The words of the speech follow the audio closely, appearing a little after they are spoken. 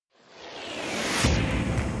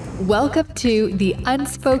Welcome to the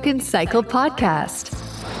Unspoken Cycle Podcast,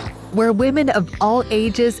 where women of all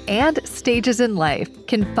ages and stages in life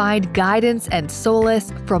can find guidance and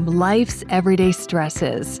solace from life's everyday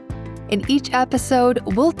stresses. In each episode,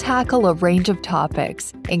 we'll tackle a range of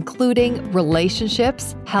topics, including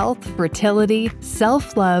relationships, health, fertility,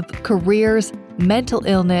 self-love, careers, mental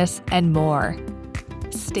illness, and more.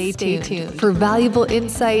 Stay tuned for valuable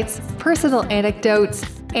insights, personal anecdotes,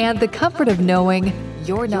 and the comfort of knowing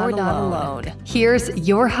you're not alone. Here's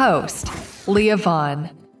your host, Leah Vaughn.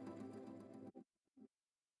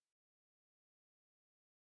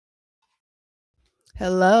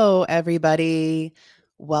 Hello, everybody.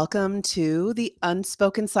 Welcome to the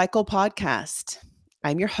Unspoken Cycle Podcast.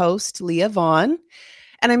 I'm your host, Leah Vaughn,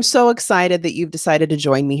 and I'm so excited that you've decided to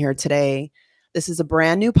join me here today. This is a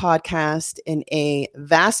brand new podcast in a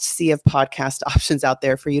vast sea of podcast options out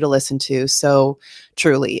there for you to listen to. So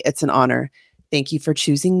truly, it's an honor. Thank you for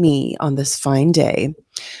choosing me on this fine day.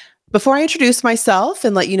 Before I introduce myself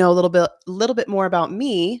and let you know a little bit more about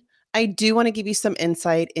me, I do want to give you some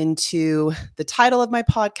insight into the title of my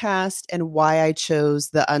podcast and why I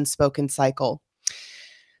chose the Unspoken Cycle.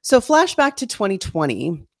 So flashback to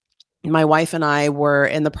 2020, my wife and I were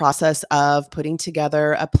in the process of putting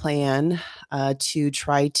together a plan to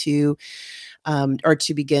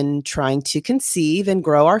begin trying to conceive and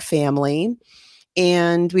grow our family.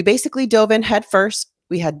 And we basically dove in head first.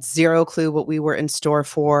 We had zero clue what we were in store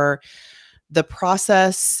for. The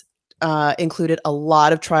process included a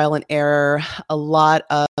lot of trial and error, a lot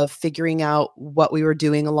of figuring out what we were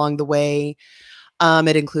doing along the way.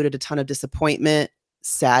 It included a ton of disappointment,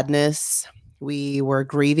 sadness. We were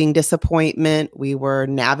grieving disappointment. We were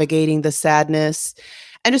navigating the sadness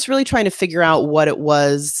and just really trying to figure out what it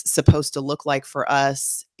was supposed to look like for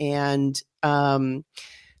us. And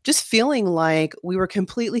just feeling like we were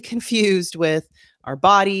completely confused with our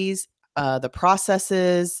bodies, the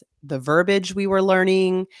processes, the verbiage we were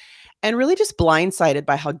learning, and really just blindsided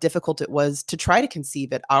by how difficult it was to try to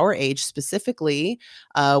conceive at our age specifically.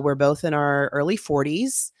 We're both in our early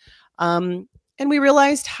 40s. And we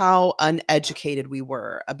realized how uneducated we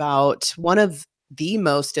were about one of the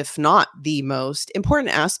most, if not the most important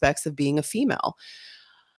aspects of being a female.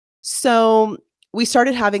 So we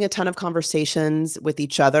started having a ton of conversations with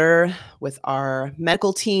each other, with our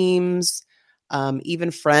medical teams,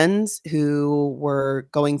 even friends who were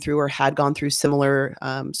going through or had gone through similar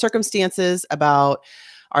circumstances about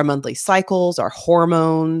our monthly cycles, our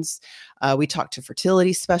hormones. We talked to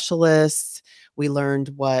fertility specialists. We learned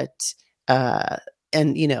what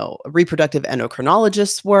reproductive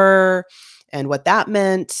endocrinologists were and what that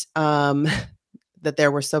meant, that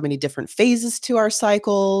there were so many different phases to our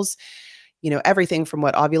cycles. Everything from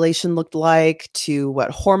what ovulation looked like to what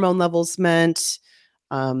hormone levels meant,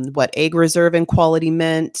 what egg reserve and quality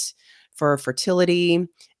meant for fertility.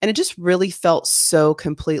 And it just really felt so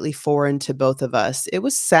completely foreign to both of us. It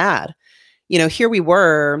was sad. Here we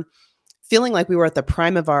were feeling like we were at the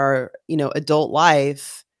prime of our, adult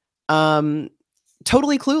life, totally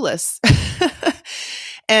clueless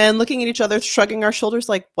and looking at each other, shrugging our shoulders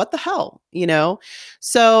like, what the hell,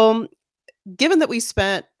 So given that we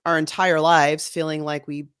spent our entire lives feeling like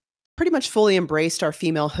we pretty much fully embraced our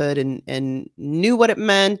femalehood and knew what it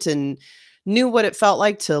meant and knew what it felt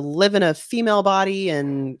like to live in a female body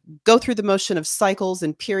and go through the motion of cycles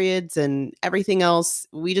and periods and everything else,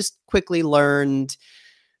 we just quickly learned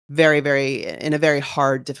in a very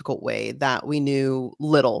hard, difficult way that we knew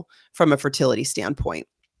little from a fertility standpoint.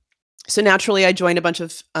 So naturally, I joined a bunch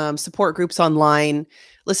of support groups online,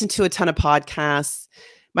 listened to a ton of podcasts.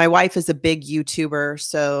 My wife is a big YouTuber,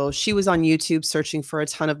 so she was on YouTube searching for a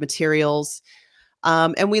ton of materials.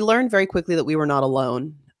 And we learned very quickly that we were not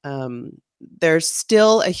alone. There's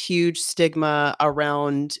still a huge stigma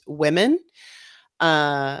around women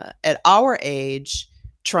at our age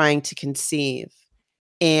trying to conceive.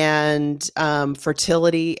 And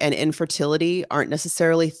fertility and infertility aren't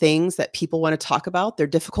necessarily things that people want to talk about. They're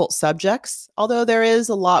difficult subjects, although there is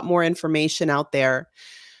a lot more information out there.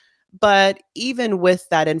 But even with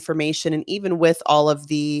that information and even with all of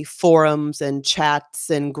the forums and chats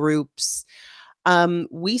and groups,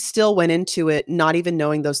 we still went into it not even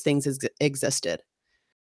knowing those things existed.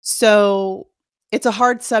 So it's a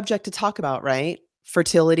hard subject to talk about, right?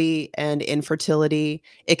 Fertility and infertility.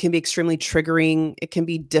 It can be extremely triggering. It can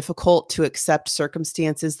be difficult to accept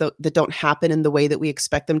circumstances that don't happen in the way that we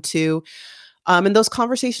expect them to. And those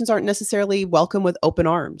conversations aren't necessarily welcome with open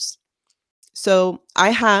arms. So I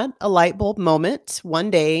had a light bulb moment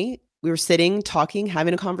one day. We were sitting, talking,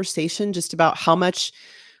 having a conversation just about how much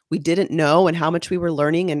we didn't know and how much we were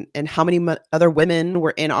learning and how many other women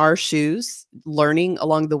were in our shoes learning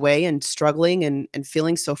along the way and struggling and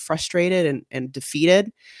feeling so frustrated and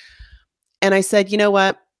defeated. And I said, you know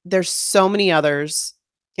what? There's so many others.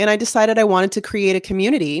 And I decided I wanted to create a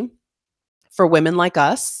community for women like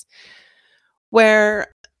us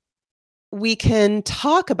where we can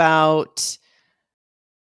talk about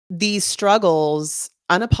these struggles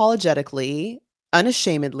unapologetically,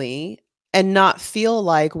 unashamedly, and not feel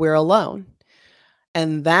like we're alone.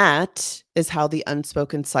 And that is how the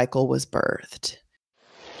Unspoken Cycle was birthed.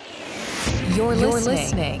 You're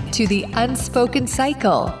listening to the Unspoken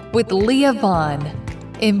Cycle with Leah Vaughn.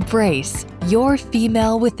 Embrace your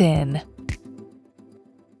female within.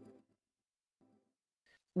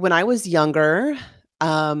 When I was younger,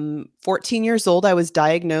 14 years old, I was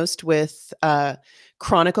diagnosed with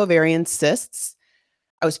chronic ovarian cysts.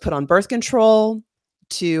 I was put on birth control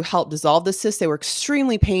to help dissolve the cysts. They were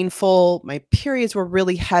extremely painful. My periods were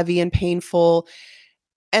really heavy and painful.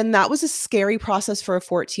 And that was a scary process for a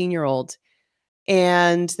 14-year-old.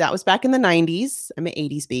 And that was back in the 90s. I'm an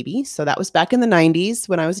 80s baby. So that was back in the 90s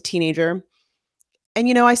when I was a teenager.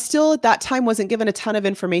 And, I still at that time wasn't given a ton of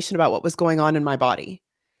information about what was going on in my body.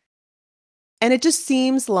 And it just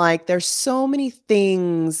seems like there's so many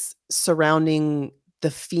things surrounding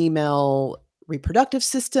the female reproductive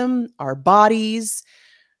system, our bodies,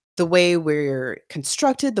 the way we're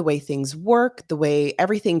constructed, the way things work, the way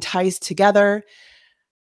everything ties together.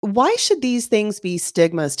 Why should these things be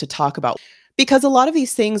stigmas to talk about? Because a lot of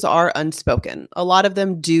these things are unspoken. A lot of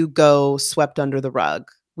them do go swept under the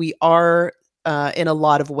rug. We are, in a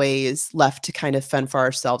lot of ways, left to kind of fend for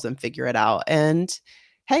ourselves and figure it out. And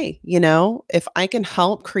hey, if I can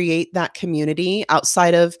help create that community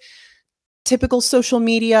outside of typical social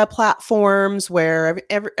media platforms where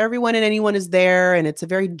everyone and anyone is there and it's a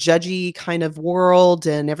very judgy kind of world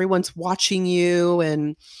and everyone's watching you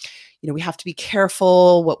and, we have to be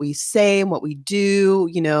careful what we say and what we do,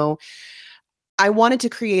 I wanted to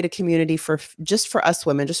create a community just for us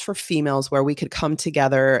women, just for females, where we could come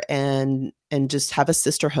together and just have a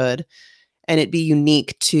sisterhood and it be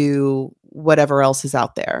unique to whatever else is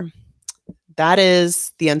out there. That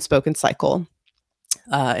is the Unspoken Cycle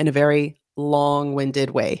in a very long-winded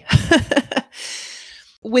way.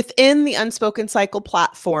 Within the Unspoken Cycle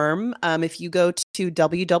platform, if you go to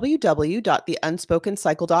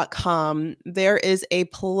www.theunspokencycle.com, there is a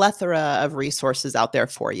plethora of resources out there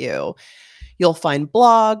for you. You'll find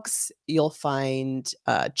blogs, you'll find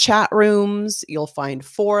chat rooms, you'll find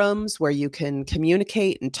forums where you can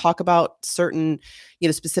communicate and talk about certain,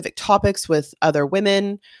 specific topics with other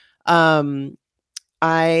women.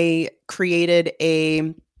 I created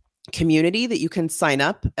a community that you can sign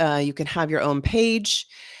up. You can have your own page.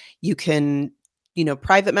 You can,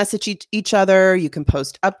 private message each other. You can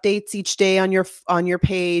post updates each day on your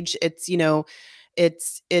page. It's,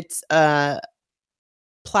 it's a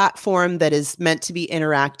platform that is meant to be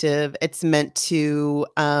interactive. It's meant to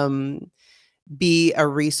be a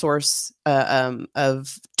resource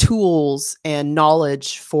of tools and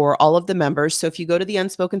knowledge for all of the members. So if you go to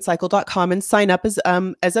theUnspokenCycle.com and sign up as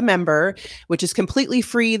a member, which is completely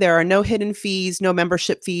free, there are no hidden fees, no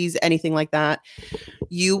membership fees, anything like that,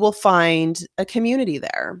 you will find a community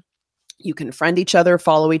there. You can friend each other,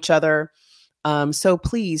 follow each other. So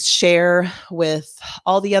please share with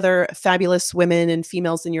all the other fabulous women and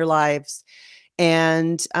females in your lives.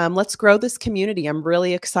 And let's grow this community. I'm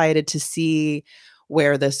really excited to see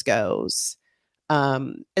where this goes.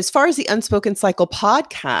 As far as the Unspoken Cycle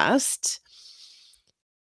podcast,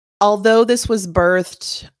 although this was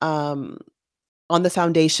birthed on the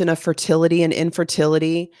foundation of fertility and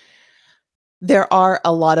infertility, there are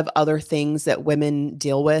a lot of other things that women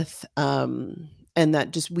deal with, and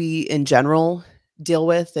that just we in general deal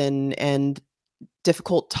with, and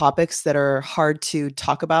difficult topics that are hard to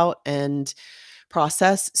talk about and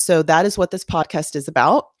process. So that is what this podcast is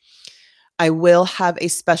about. I will have a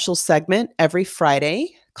special segment every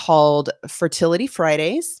Friday called Fertility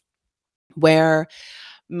Fridays, where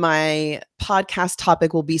my podcast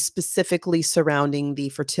topic will be specifically surrounding the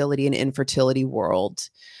fertility and infertility world.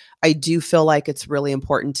 I do feel like it's really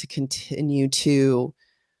important to continue to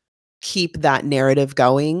keep that narrative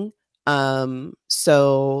going.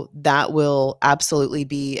 So that will absolutely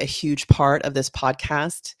be a huge part of this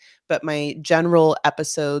podcast. But my general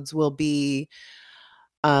episodes will be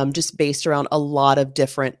just based around a lot of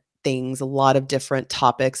different things, a lot of different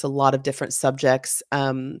topics, a lot of different subjects.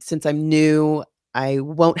 Since I'm new, I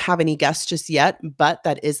won't have any guests just yet, but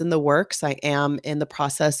that is in the works. I am in the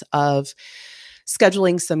process of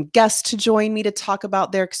scheduling some guests to join me to talk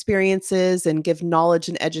about their experiences and give knowledge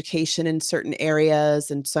and education in certain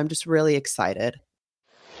areas. And so I'm just really excited.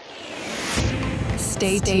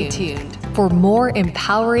 Stay tuned for more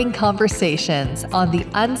empowering conversations on the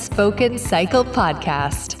Unspoken Cycle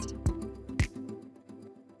Podcast.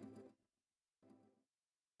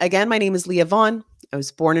 Again, my name is Leah Vaughn. I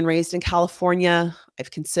was born and raised in California.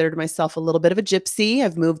 I've considered myself a little bit of a gypsy.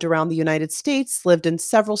 I've moved around the United States, lived in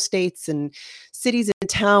several states and cities and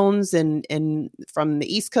towns, and from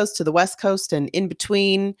the East Coast to the West Coast and in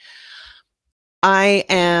between. I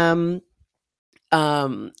am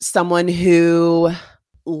someone who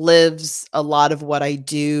lives a lot of what I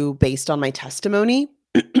do based on my testimony.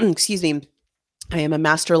 Excuse me. I am a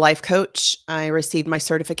master life coach. I received my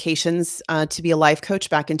certifications to be a life coach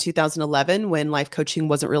back in 2011 when life coaching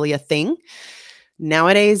wasn't really a thing.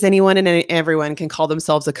 Nowadays, anyone and everyone can call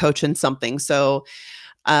themselves a coach in something. So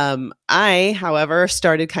I, however,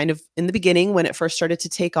 started kind of in the beginning when it first started to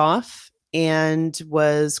take off and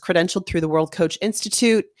was credentialed through the World Coach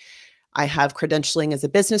Institute. I have credentialing as a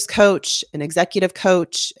business coach, an executive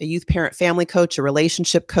coach, a youth parent family coach, a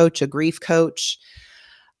relationship coach, a grief coach.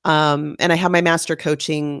 And I have my master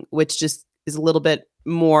coaching, which just is a little bit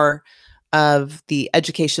more of the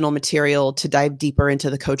educational material to dive deeper into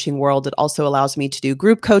the coaching world. It also allows me to do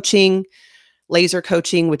group coaching, laser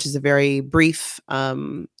coaching, which is a very brief,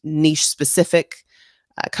 niche specific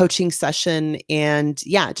coaching session. And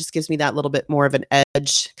yeah, it just gives me that little bit more of an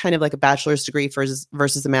edge, kind of like a bachelor's degree versus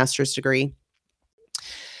a master's degree.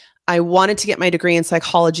 I wanted to get my degree in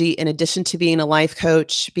psychology in addition to being a life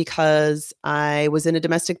coach because I was in a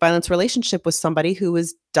domestic violence relationship with somebody who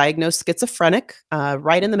was diagnosed schizophrenic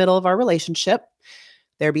right in the middle of our relationship.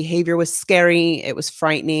 Their behavior was scary. It was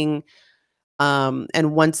frightening.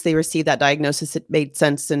 And once they received that diagnosis, it made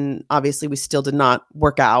sense. And obviously we still did not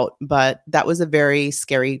work out, but that was a very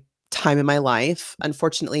scary time in my life.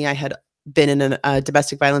 Unfortunately, I had been in a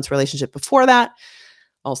domestic violence relationship before that.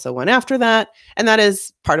 Also one after that. And that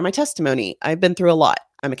is part of my testimony. I've been through a lot.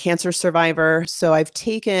 I'm a cancer survivor. So I've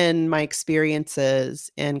taken my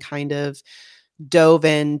experiences and kind of dove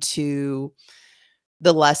into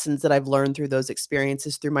the lessons that I've learned through those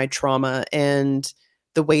experiences, through my trauma, and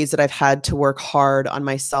the ways that I've had to work hard on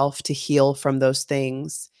myself to heal from those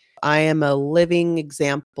things. I am a living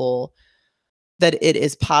example that it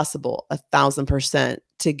is possible 1,000%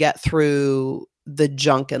 to get through the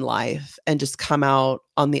junk in life and just come out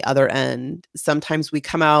on the other end. Sometimes we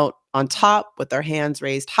come out on top with our hands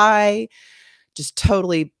raised high, just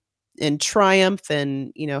totally in triumph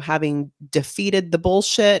and, having defeated the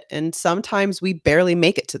bullshit. And sometimes we barely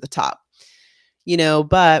make it to the top,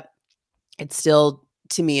 but it's still,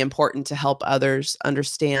 to me, important to help others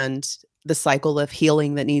understand the cycle of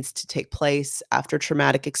healing that needs to take place after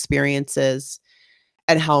traumatic experiences,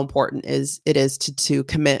 and how important it is to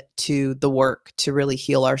commit to the work to really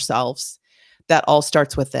heal ourselves. That all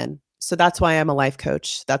starts within. So that's why I'm a life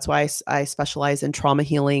coach. That's why I specialize in trauma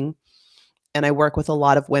healing. And I work with a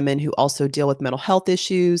lot of women who also deal with mental health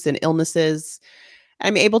issues and illnesses.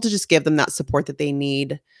 I'm able to just give them that support that they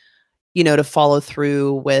need, to follow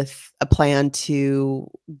through with a plan to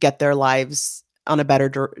get their lives on a better,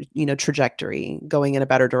 trajectory, going in a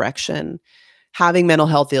better direction. Having mental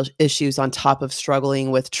health issues on top of struggling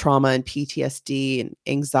with trauma and PTSD and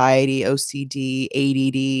anxiety, OCD,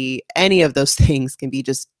 ADD, any of those things can be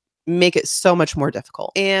just make it so much more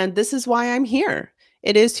difficult. And this is why I'm here.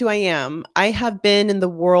 It is who I am. I have been in the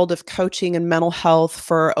world of coaching and mental health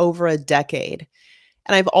for over a decade.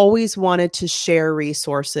 And I've always wanted to share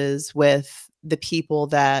resources with the people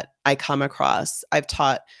that I come across. I've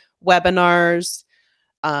taught webinars.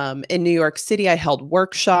 In New York City, I held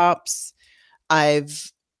workshops.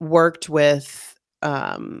 I've worked with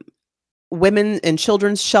women and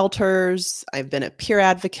children's shelters. I've been a peer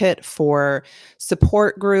advocate for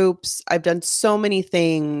support groups. I've done so many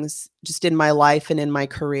things just in my life and in my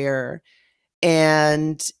career.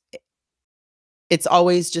 And it's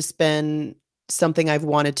always just been something I've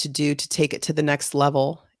wanted to do to take it to the next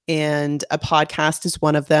level. And a podcast is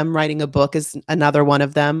one of them. Writing a book is another one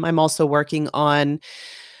of them. I'm also working on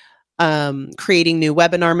creating new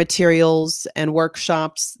webinar materials and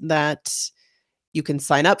workshops that you can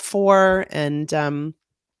sign up for. And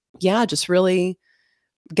just really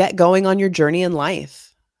get going on your journey in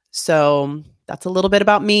life. So that's a little bit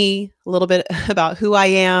about me, a little bit about who I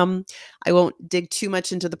am. I won't dig too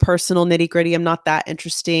much into the personal nitty gritty. I'm not that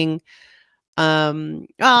interesting.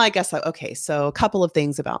 Okay. So a couple of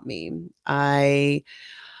things about me. I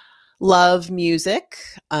love music,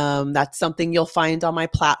 that's something you'll find on my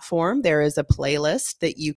platform. There is a playlist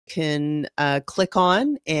that you can click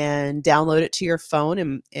on and download it to your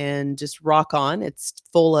phone and just rock on. It's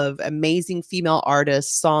full of amazing female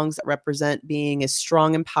artists, songs that represent being a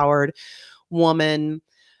strong, empowered woman,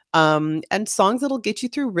 and songs that'll get you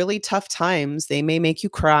through really tough times. They may make you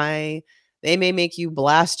cry. They may make you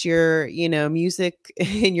blast your, music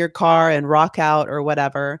in your car and rock out or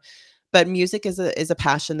whatever. But music is a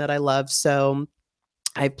passion that I love. So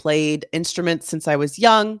I played instruments since I was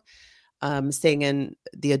young, staying in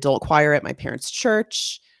the adult choir at my parents'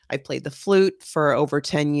 church. I played the flute for over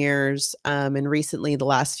 10 years. And recently, the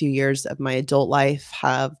last few years of my adult life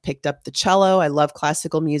have picked up the cello. I love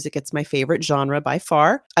classical music. It's my favorite genre by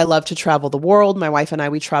far. I love to travel the world. My wife and I,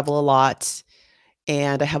 we travel a lot.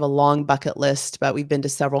 And I have a long bucket list, but we've been to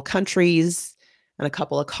several countries and a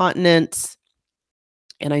couple of continents.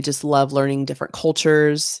 And I just love learning different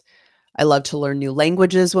cultures. I love to learn new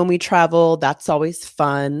languages when we travel. That's always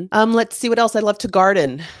fun. Let's see what else. I love to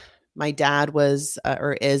garden. My dad was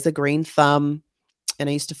or is a green thumb, and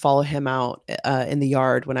I used to follow him out in the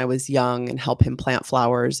yard when I was young and help him plant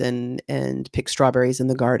flowers and pick strawberries in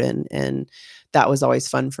the garden. And that was always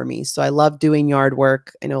fun for me. So I love doing yard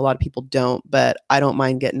work. I know a lot of people don't, but I don't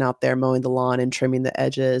mind getting out there, mowing the lawn and trimming the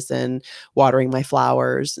edges and watering my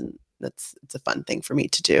flowers. And it's a fun thing for me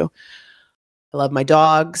to do. I love my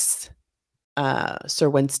dogs. Sir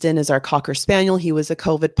Winston is our Cocker Spaniel. He was a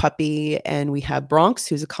COVID puppy. And we have Bronx,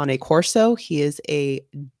 who's a Cane Corso. He is a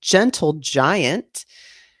gentle giant,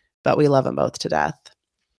 but we love them both to death.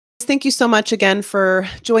 Thank you so much again for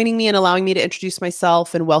joining me and allowing me to introduce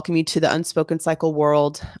myself and welcome you to the Unspoken Cycle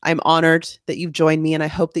world. I'm honored that you've joined me, and I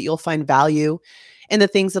hope that you'll find value in the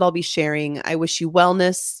things that I'll be sharing. I wish you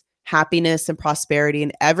wellness, happiness, and prosperity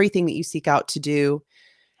in everything that you seek out to do.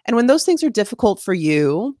 And when those things are difficult for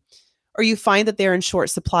you, or you find that they're in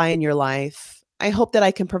short supply in your life, I hope that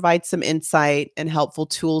I can provide some insight and helpful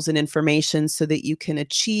tools and information so that you can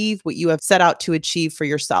achieve what you have set out to achieve for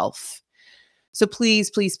yourself. So please,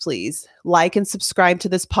 please, please like and subscribe to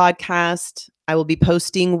this podcast. I will be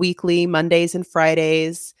posting weekly, Mondays and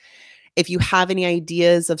Fridays. If you have any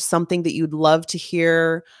ideas of something that you'd love to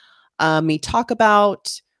hear me talk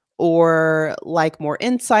about or like more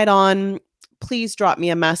insight on, please drop me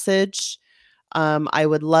a message. I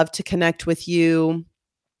would love to connect with you.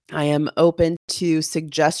 I am open to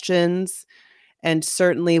suggestions and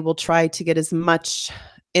certainly will try to get as much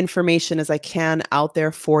information as I can out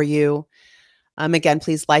there for you. Again,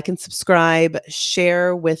 please like and subscribe,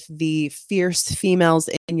 share with the fierce females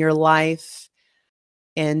in your life,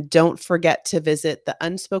 and don't forget to visit the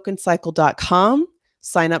unspokencycle.com,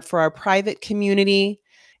 sign up for our private community,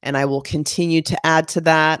 and I will continue to add to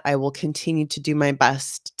that. I will continue to do my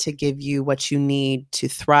best to give you what you need to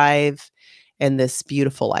thrive in this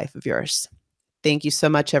beautiful life of yours. Thank you so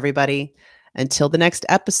much, everybody. Until the next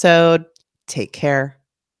episode, take care.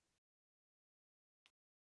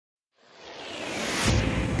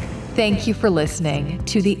 Thank you for listening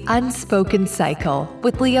to the Unspoken Cycle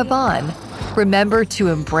with Leah Vaughn. Remember to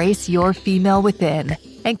embrace your female within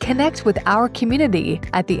and connect with our community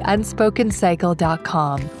at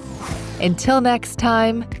theunspokencycle.com. Until next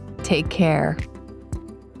time, take care.